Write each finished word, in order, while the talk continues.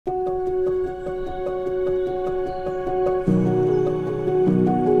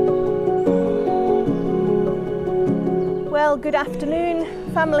good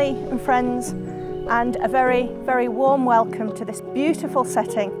afternoon, family and friends, and a very, very warm welcome to this beautiful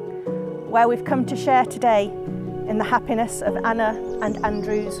setting where we've come to share today in the happiness of Anna and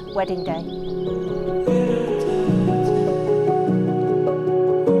Andrew's wedding day.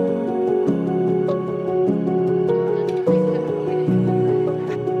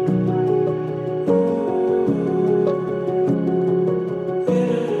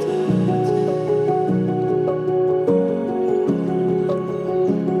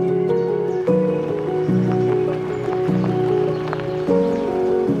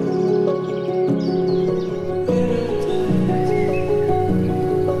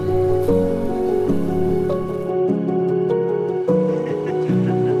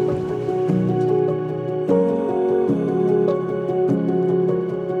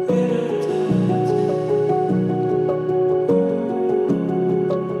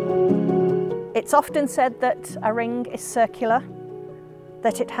 It's often said that a ring is circular,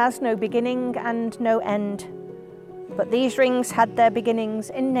 that it has no beginning and no end. But these rings had their beginnings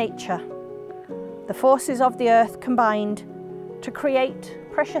in nature. The forces of the earth combined to create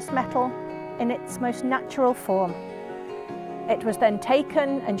precious metal in its most natural form. It was then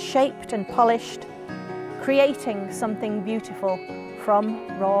taken and shaped and polished, creating something beautiful from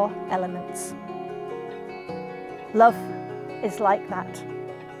raw elements. Love is like that.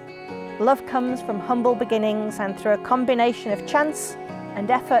 Love comes from humble beginnings, and through a combination of chance and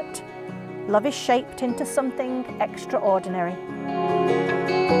effort, love is shaped into something extraordinary.